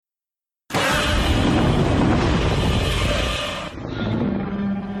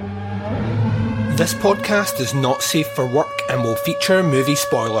This podcast is not safe for work and will feature movie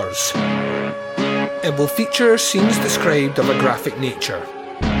spoilers. It will feature scenes described of a graphic nature.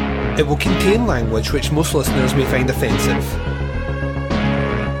 It will contain language which most listeners may find offensive.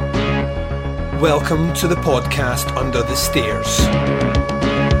 Welcome to the podcast Under the Stairs.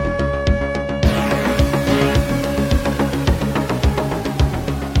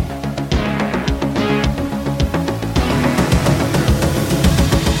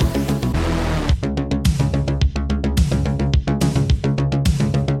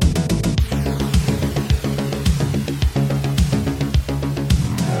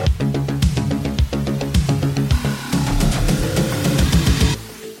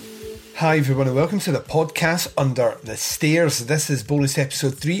 Hi everyone and welcome to the podcast Under the Stairs. This is bonus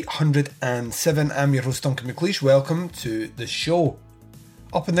episode 307. I'm your host Duncan McLeish. Welcome to the show.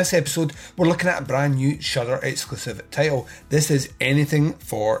 Up in this episode, we're looking at a brand new Shudder exclusive title. This is Anything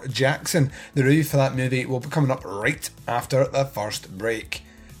for Jackson. The review for that movie will be coming up right after the first break.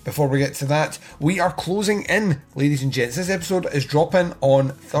 Before we get to that, we are closing in, ladies and gents. This episode is dropping on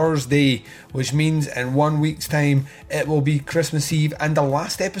Thursday, which means in 1 week's time it will be Christmas Eve and the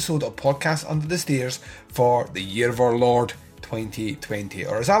last episode of Podcast Under the Stairs for the year of our Lord 2020,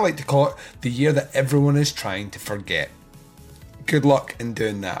 or as I like to call it, the year that everyone is trying to forget. Good luck in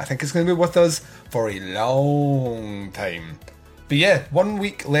doing that. I think it's going to be with us for a long time. But yeah, 1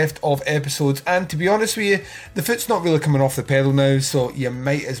 week left of episodes, and to be honest with you, the foot's not really coming off the pedal now, so you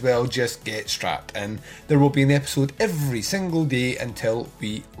might as well just get strapped in. There will be an episode every single day until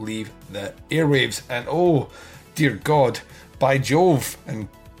we leave the airwaves, and oh, dear God, by Jove, and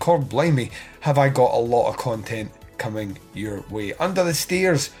cord blimey, have I got a lot of content coming your way. Under the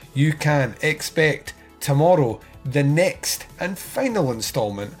Stairs, you can expect tomorrow the next and final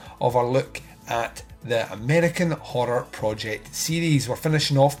instalment of our look at the American Horror Project series. We're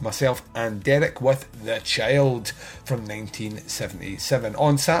finishing off, myself and Derek, with The Child from 1977.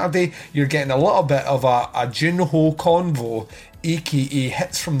 On Saturday, you're getting a little bit of a Joon-ho convo, aka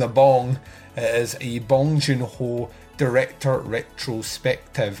Hits from the Bong. It is a Bong Joon-ho director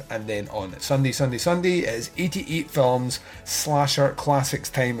retrospective. And then on Sunday is 88 Films Slasher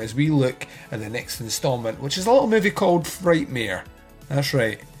Classics time as we look at the next instalment, which is a little movie called Frightmare. That's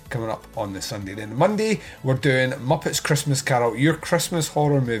right, coming up on the Sunday. Then Monday, we're doing Muppets Christmas Carol, your Christmas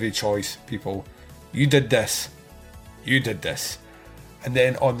horror movie choice, people. You did this. And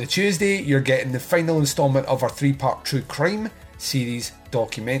then on the Tuesday, you're getting the final instalment of our 3-part true crime series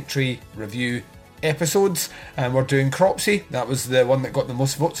documentary review episodes, and we're doing Cropsy. That was the one that got the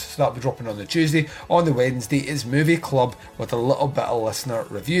most votes, so that'll be dropping on the Tuesday. On the Wednesday is Movie Club with a little bit of listener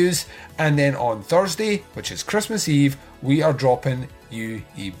reviews, and then on Thursday, which is Christmas Eve, we are dropping you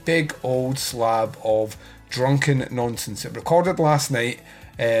a big old slab of drunken nonsense. It recorded last night.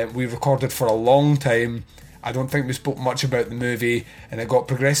 We recorded for a long time. I don't think we spoke much about the movie, and it got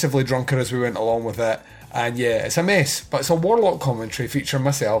progressively drunker as we went along with it. And yeah, it's a mess, but it's a Warlock commentary featuring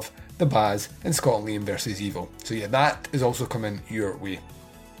myself, the Baz, and Scott Liam vs Evil. So yeah, that is also coming your way.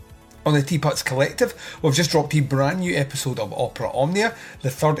 On the Teapots Collective, we've just dropped a brand new episode of Opera Omnia, the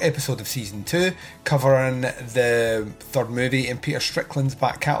third episode of Season 2, covering the third movie in Peter Strickland's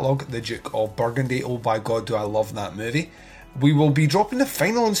back catalogue, The Duke of Burgundy. Oh by God, do I love that movie. We will be dropping the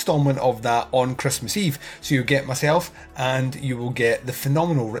final instalment of that on Christmas Eve, so you'll get myself and you will get the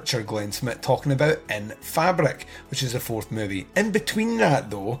phenomenal Richard Glenn Smith talking about In Fabric, which is the fourth movie. In between that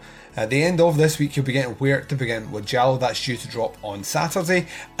though, at the end of this week, you'll be getting Where to Begin with Giallo. That's due to drop on Saturday,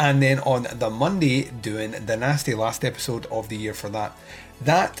 and then on the Monday doing the nasty last episode of the year for that.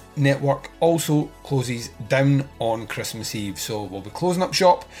 That network also closes down on Christmas Eve, so we'll be closing up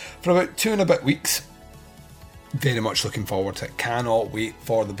shop for about 2 and a bit weeks. Very much looking forward to it. Cannot wait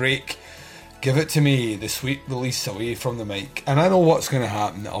for the break. Give it to me, the sweet release away from the mic. And I know what's going to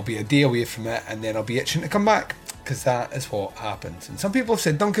happen. I'll be a day away from it and then I'll be itching to come back, because that is what happens. And some people have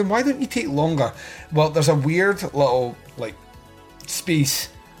said, Duncan, why don't you take longer? Well, there's a weird little space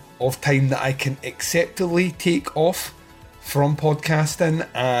of time that I can acceptably take off from podcasting,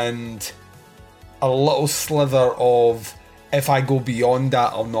 and a little slither of, if I go beyond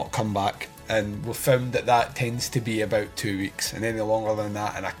that, I'll not come back. And we've found that tends to be about 2 weeks, and any longer than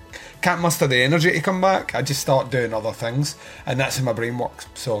that, and I can't muster the energy to come back. I just start doing other things, and that's how my brain works.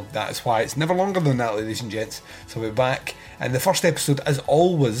 So that is why it's never longer than that, ladies and gents. So we're back, and the first episode, as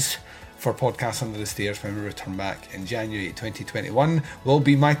always, for Podcast Under the Stairs, when we return back in January 2021, will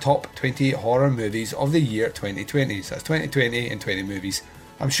be my top 20 horror movies of the year 2020. So that's 2020 and 20 movies.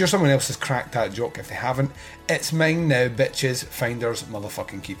 I'm sure someone else has cracked that joke. If they haven't, it's mine now, bitches, finders,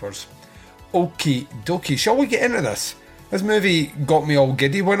 motherfucking keepers. Okie dokie, shall we get into this? This movie got me all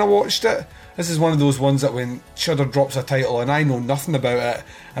giddy when I watched it. This is one of those ones that when Shudder drops a title and I know nothing about it,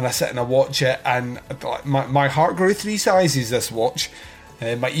 and I sit and I watch it, and my heart grew 3 sizes this watch.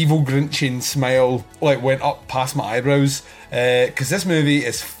 My evil Grinchian smile went up past my eyebrows, because this movie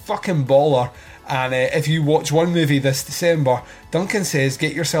is fucking baller. And if you watch one movie this December, Duncan says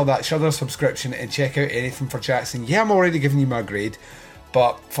get yourself that Shudder subscription and check out anything for Jackson. Yeah, I'm already giving you my grade,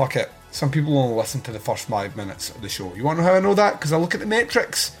 but fuck it. Some people only listen to the first 5 minutes of the show. You want to know how I know that? Because I look at the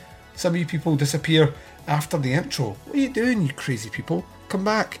metrics. Some of you people disappear after the intro. What are you doing, you crazy people? Come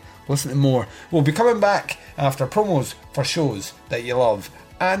back. Listen to more. We'll be coming back after promos for shows that you love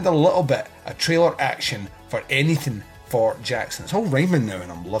and a little bit of trailer action for anything for Jackson. It's all rhyming now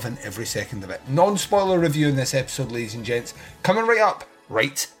and I'm loving every second of it. Non-spoiler review in this episode, ladies and gents. Coming right up,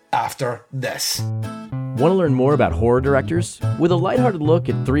 right after this. Want to learn more about horror directors? With a lighthearted look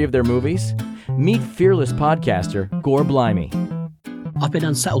at 3 of their movies? Meet fearless podcaster Gore Blimey. I've been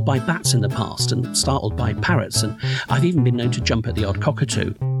unsettled by bats in the past and startled by parrots, and I've even been known to jump at the odd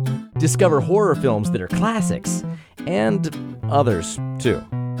cockatoo. Discover horror films that are classics, and others, too.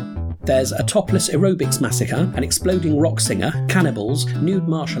 There's a topless aerobics massacre, an exploding rock singer, cannibals, nude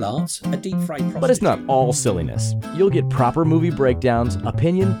martial arts, a deep-fried prostitute... But it's not all silliness. You'll get proper movie breakdowns,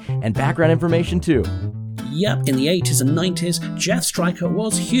 opinion, and background information, too. Yep, in the 80s and 90s, Jeff Stryker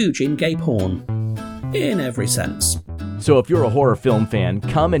was huge in gay porn. In every sense. So if you're a horror film fan,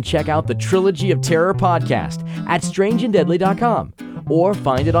 come and check out the Trilogy of Terror podcast at strangeanddeadly.com, or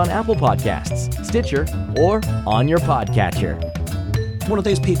find it on Apple Podcasts, Stitcher, or on your podcatcher. One of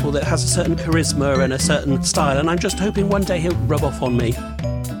those people that has a certain charisma and a certain style, and I'm just hoping one day he'll rub off on me.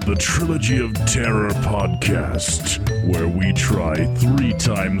 The Trilogy of Terror podcast, where we try 3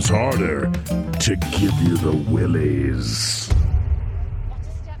 times harder to give you the willies.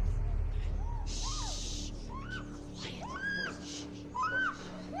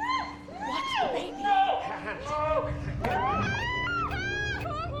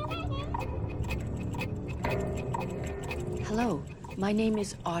 Hello, my name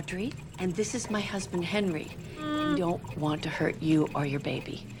is Audrey, and this is my husband, Henry. We don't want to hurt you or your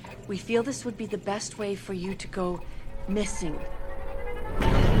baby. We feel this would be the best way for you to go missing.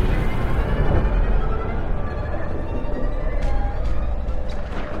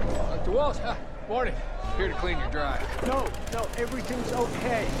 Dr. Walsh, morning. Here to clean your drive. No, everything's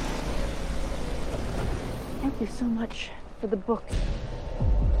okay. Thank you so much for the book.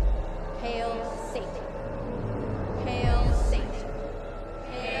 Hail Satan. Hail Satan.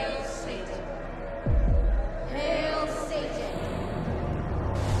 Hail Satan. Hail Satan.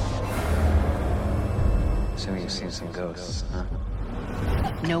 So you've seen some ghosts, huh?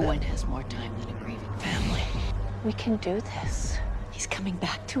 No one has more time than a grieving family. We can do this. He's coming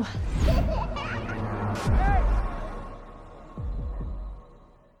back to us.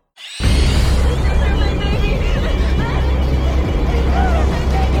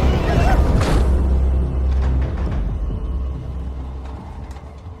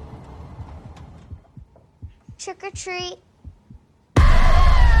 Trick or treat.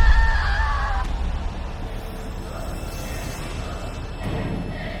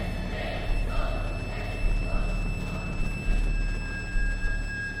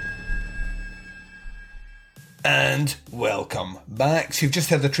 And welcome back. So you've just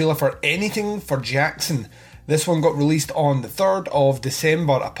heard the trailer for Anything for Jackson. This one got released on the 3rd of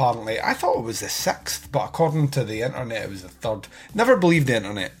December, apparently. I thought it was the 6th, but according to the internet, it was the 3rd. Never believed the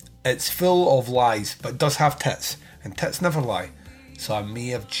internet. It's full of lies, but it does have tits, and tits never lie. So I may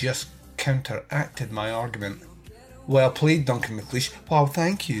have just counteracted my argument. Well played, Duncan McLeish. Wow,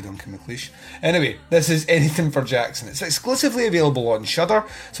 thank you, Duncan McLeish. Anyway, this is Anything for Jackson. It's exclusively available on Shudder,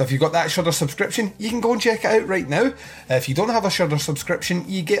 so if you've got that Shudder subscription, you can go and check it out right now. If you don't have a Shudder subscription,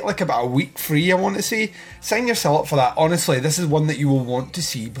 you get like about a week free, I want to say. Sign yourself up for that. Honestly, this is one that you will want to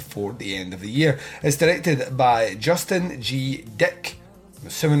see before the end of the year. It's directed by Justin G. Dick. I'm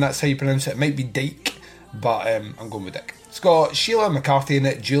assuming that's how you pronounce it. It might be Dyke, but I'm going with Dick. It's got Sheila McCarthy in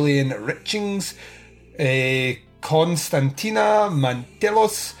it, Julian Richings, Constantina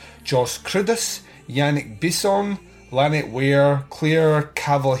Mantelos, Josh Crudis, Yannick Bisson, Lanette Ware, Claire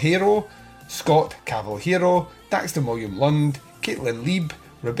Cavallero, Scott Cavallero, Daxton William Lund, Caitlin Lieb,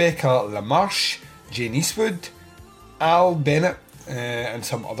 Rebecca Lamarche, Jane Eastwood, Al Bennett, and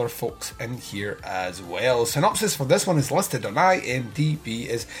some other folks in here as well. Synopsis for this one is listed on IMDb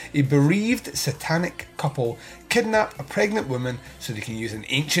as a bereaved satanic couple kidnap a pregnant woman so they can use an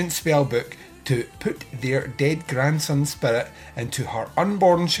ancient spell book to put their dead grandson's spirit into her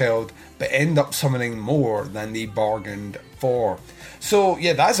unborn child, but end up summoning more than they bargained for. So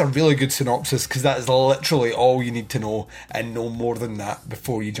yeah, that's a really good synopsis, because that is literally all you need to know, and no more than that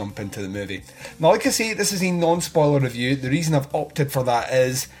before you jump into the movie. Now, like I say, this is a non-spoiler review. The reason I've opted for that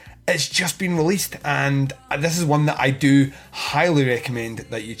is it's just been released, and this is one that I do highly recommend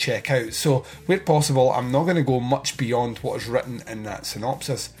that you check out. So where possible, I'm not going to go much beyond what is written in that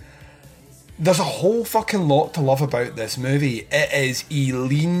synopsis. There's a whole fucking lot to love about this movie. It is a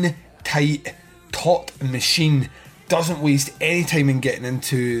lean, tight, taut machine. Doesn't waste any time in getting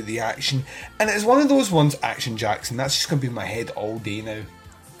into the action. And it's one of those ones, Action Jackson, that's just going to be in my head all day now.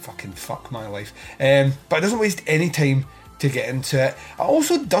 Fucking fuck my life. But it doesn't waste any time to get into it. It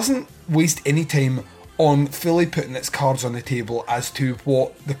also doesn't waste any time on fully putting its cards on the table as to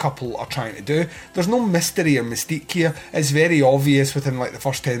what the couple are trying to do. There's no mystery or mystique here. It's very obvious within like the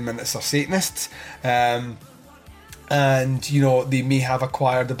first 10 minutes they're Satanists. And, you know, they may have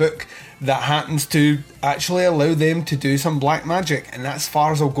acquired a book that happens to actually allow them to do some black magic. And that's as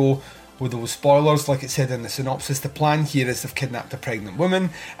far as I'll go with those spoilers. Like it said in the synopsis, the plan here is they've kidnapped a pregnant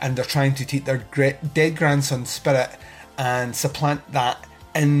woman and they're trying to take their dead grandson's spirit and supplant that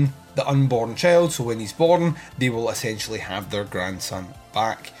in the unborn child, so when he's born they will essentially have their grandson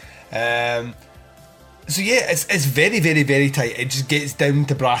back. So yeah, it's very, very, very tight. It just gets down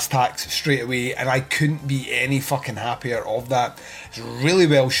to brass tacks straight away, and I couldn't be any fucking happier of that. It's really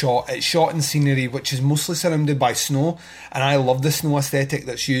well shot. It's shot in scenery which is mostly surrounded by snow, and I love the snow aesthetic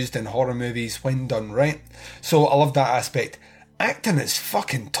that's used in horror movies when done right. So I love that aspect. Acting is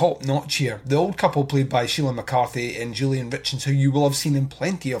fucking top notch here. The old couple played by Sheila McCarthy and Julian Richards, who you will have seen in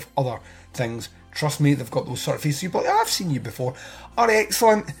plenty of other things. Trust me, they've got those sort of faces. You'll be like, I've seen you before. Are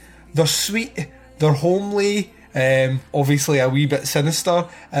excellent. They're sweet. They're homely. Obviously a wee bit sinister.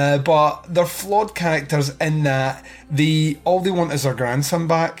 But they're flawed characters in that all they want is their grandson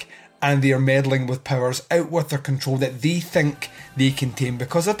back, and they are meddling with powers out with their control that they think they can tame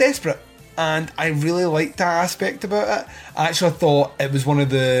because they're desperate. And I really liked that aspect about it. I actually thought it was one of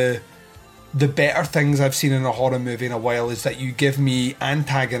the better things I've seen in a horror movie in a while, is that you give me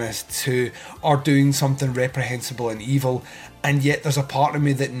antagonists who are doing something reprehensible and evil, and yet there's a part of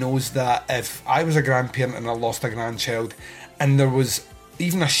me that knows that if I was a grandparent and I lost a grandchild, and there was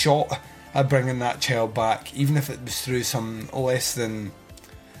even a shot at bringing that child back, even if it was through some less than,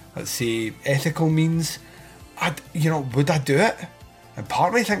 let's say, ethical means, would I do it? And part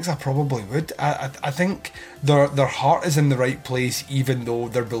of me thinks I probably would. I think their heart is in the right place, even though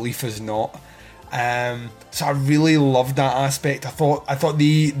their belief is not. So I really loved that aspect. I thought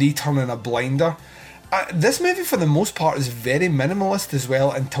they turn in a blinder. This movie, for the most part, is very minimalist as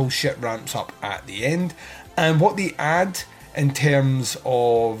well, until shit ramps up at the end. And what they add in terms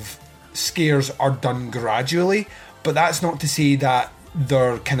of scares are done gradually, but that's not to say that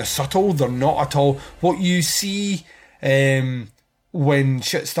they're kind of subtle. They're not at all. What you see when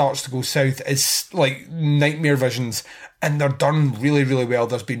shit starts to go south is like nightmare visions, and they're done really, really well.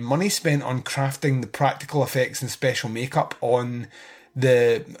 There's been money spent on crafting the practical effects and special makeup on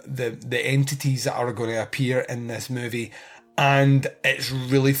the entities that are going to appear in this movie, and it's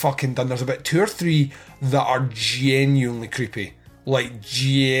really fucking done. There's about 2 or 3 that are genuinely creepy, like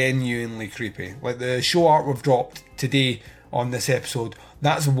genuinely creepy. Like the show art we've dropped today on this episode,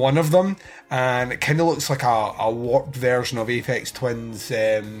 that's one of them, and it kind of looks like a warped version of Aphex Twin's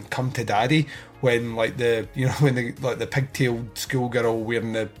Come to Daddy, when the pigtailed schoolgirl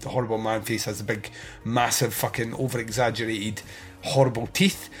wearing the horrible man face has the big massive fucking over exaggerated horrible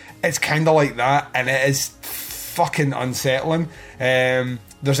teeth. It's kind of like that, and it is fucking unsettling.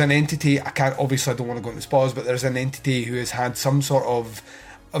 There's an entity, I don't want to go into spoilers, but there's an entity who has had some sort of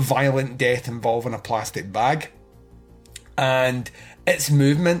a violent death involving a plastic bag, and its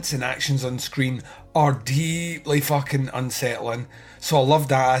movements and actions on screen are deeply fucking unsettling. So I love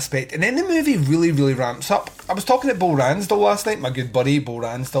that aspect. And then the movie really, really ramps up. I was talking to Bo Ransdell last night, my good buddy Bo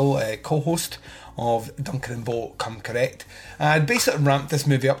Ransdell, co-host of Duncan and Bo Come Correct. And basically ramped this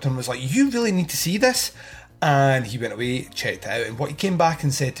movie up to him and was like, you really need to see this. And he went away, checked it out, and what he came back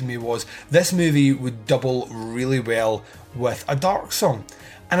and said to me was, this movie would double really well with a Dark Song.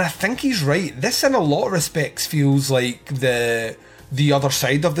 And I think he's right. This, in a lot of respects, feels like the other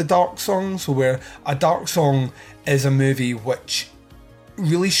side of the Dark Song. So where a Dark Song is a movie which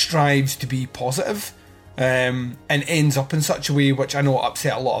really strives to be positive, and ends up in such a way which I know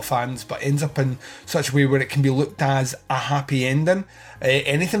upset a lot of fans, but ends up in such a way where it can be looked as a happy ending.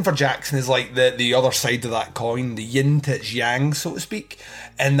 Anything for Jackson is like the other side of that coin, the yin to its yang, so to speak,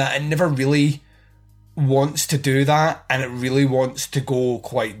 and that it never really wants to do that, and it really wants to go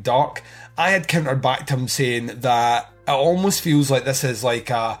quite dark. I had countered back to him saying that it almost feels like this is like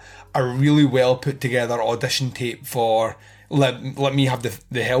a really well put together audition tape for let me have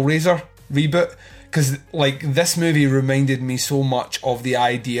the Hellraiser reboot, because like this movie reminded me so much of the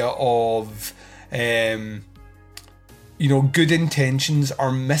idea of good intentions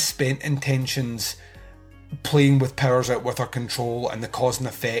or misspent intentions playing with powers out with our control, and the cause and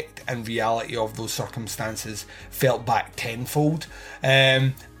effect and reality of those circumstances felt back tenfold.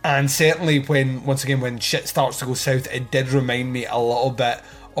 And certainly when shit starts to go south, it did remind me a little bit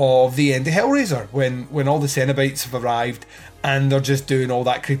of the end of Hellraiser, when all the Cenobites have arrived and they're just doing all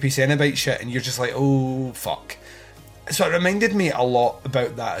that creepy Cenobite shit, and you're just like, oh fuck. So it reminded me a lot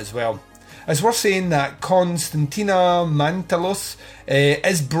about that as well. It's worth saying that Konstantina Mantalos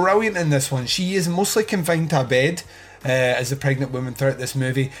is brilliant in this one. She is mostly confined to a bed as a pregnant woman throughout this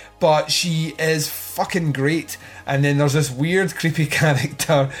movie, but she is fucking great. And then there's this weird, creepy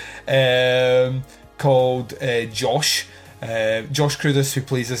character called Josh. Josh Crudis, who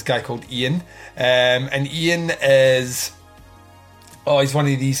plays this guy called Ian. And Ian is... he's one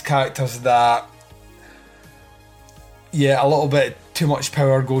of these characters that... a little bit too much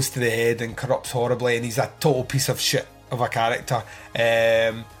power goes to the head and corrupts horribly, and he's a total piece of shit of a character.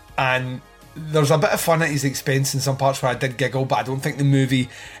 And there's a bit of fun at his expense in some parts where I did giggle, but I don't think the movie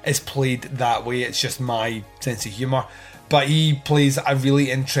is played that way. It's just my sense of humour. But he plays a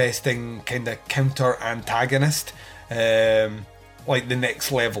really interesting kind of counter-antagonist, like the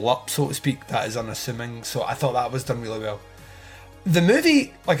next level up, so to speak, that is unassuming. So I thought that was done really well. The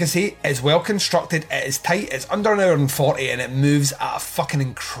movie, like I say, is well constructed, it is tight, it's under an hour and 40, and it moves at a fucking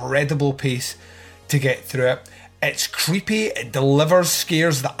incredible pace to get through it. It's creepy, it delivers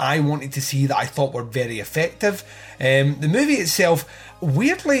scares that I wanted to see, that I thought were very effective. The movie itself,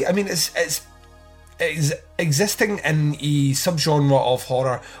 weirdly, I mean, it's existing in a subgenre of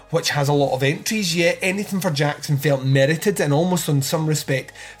horror which has a lot of entries, yet anything for Jackson felt merited, and almost in some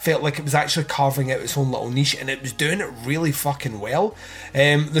respect felt like it was actually carving out its own little niche, and it was doing it really fucking well.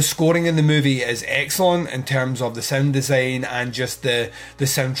 The scoring in the movie is excellent in terms of the sound design and just the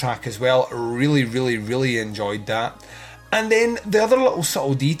soundtrack as well. Really, really, really enjoyed that. And then the other little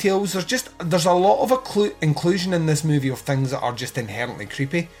subtle details, there's a lot of inclusion in this movie of things that are just inherently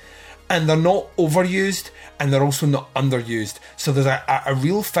creepy. And they're not overused, and they're also not underused. So there's a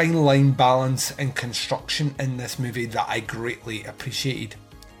real fine line balance and construction in this movie that I greatly appreciated.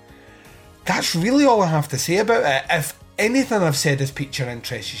 That's really all I have to say about it. If anything I've said has piqued your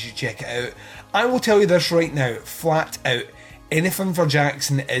interest, you should check it out. I will tell you this right now, flat out. Anything for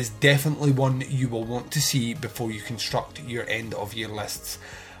Jackson is definitely one you will want to see before you construct your end of year lists.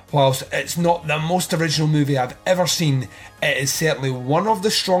 Whilst it's not the most original movie I've ever seen, it is certainly one of the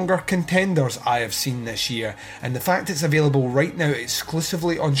stronger contenders I have seen this year, and the fact it's available right now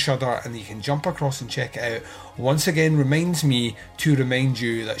exclusively on Shudder and you can jump across and check it out, once again reminds me to remind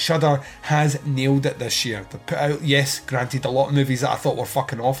you that Shudder has nailed it this year. They put out, yes, granted, a lot of movies that I thought were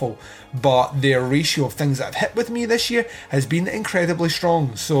fucking awful, but their ratio of things that have hit with me this year has been incredibly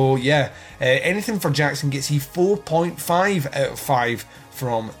strong. So yeah, anything for Jackson gets a 4.5 out of 5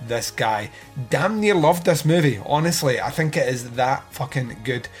 from this guy. Damn near loved this movie, honestly. I think it is that fucking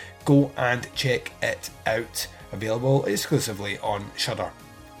good. Go and check it out. Available exclusively on Shudder.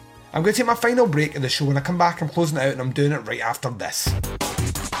 I'm going to take my final break of the show. When I come back, I'm closing it out, and I'm doing it right after this.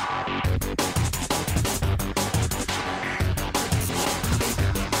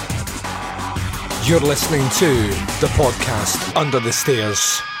 You're listening to the podcast Under the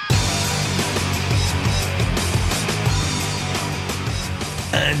Stairs.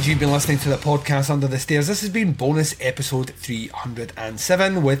 And you've been listening to the podcast Under the Stairs. This has been bonus episode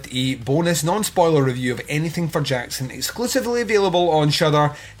 307 with a bonus non-spoiler review of Anything for Jackson, exclusively available on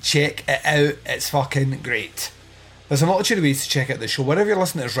Shudder. Check it out, it's fucking great. There's a multitude of ways to check out the show. Wherever you're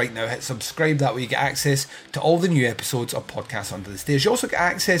listening to us right now, hit subscribe. That way you get access to all the new episodes of Podcast Under the Stairs. You also get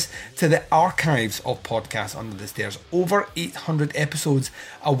access to the archives of Podcast Under the Stairs. Over 800 episodes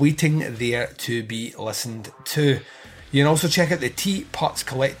awaiting there to be listened to. You can also check out the Teapots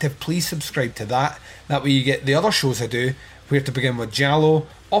Collective. Please subscribe to that. That way you get the other shows I do, Where to Begin with Giallo,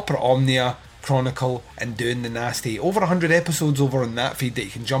 Opera Omnia, Chronicle, and Doing the Nasty. Over 100 episodes over on that feed that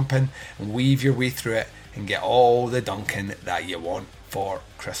you can jump in and weave your way through it and get all the Duncan that you want for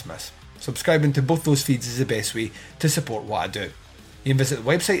Christmas. Subscribing to both those feeds is the best way to support what I do. You can visit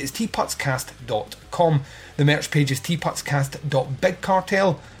the website, it's teapotscast.com. The merch page is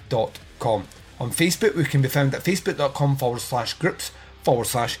teapotscast.bigcartel.com. On Facebook, we can be found at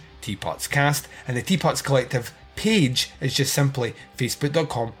facebook.com/groups/Teapotscast, and the Teapots Collective page is just simply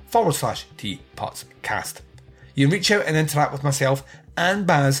facebook.com/teapotscast. You can reach out and interact with myself and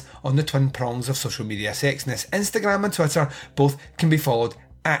Baz on the twin prongs of social media sexiness. Instagram and Twitter both can be followed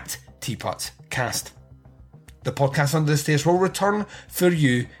at teapotscast. The podcast Under the Stairs will return for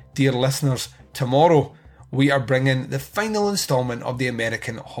you, dear listeners, tomorrow. We are bringing the final instalment of the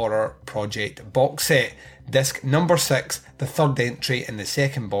American Horror Project box set, disc number 6, the third entry in the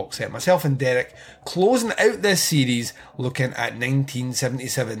second box set. Myself and Derek closing out this series looking at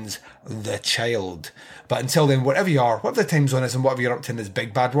 1977's The Child. But until then, wherever you are, whatever the time zone is and whatever you're up to in this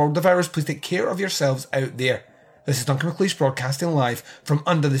big bad world of ours, please take care of yourselves out there. This is Duncan McLeish broadcasting live from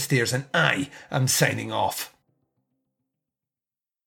Under the Stairs, and I am signing off.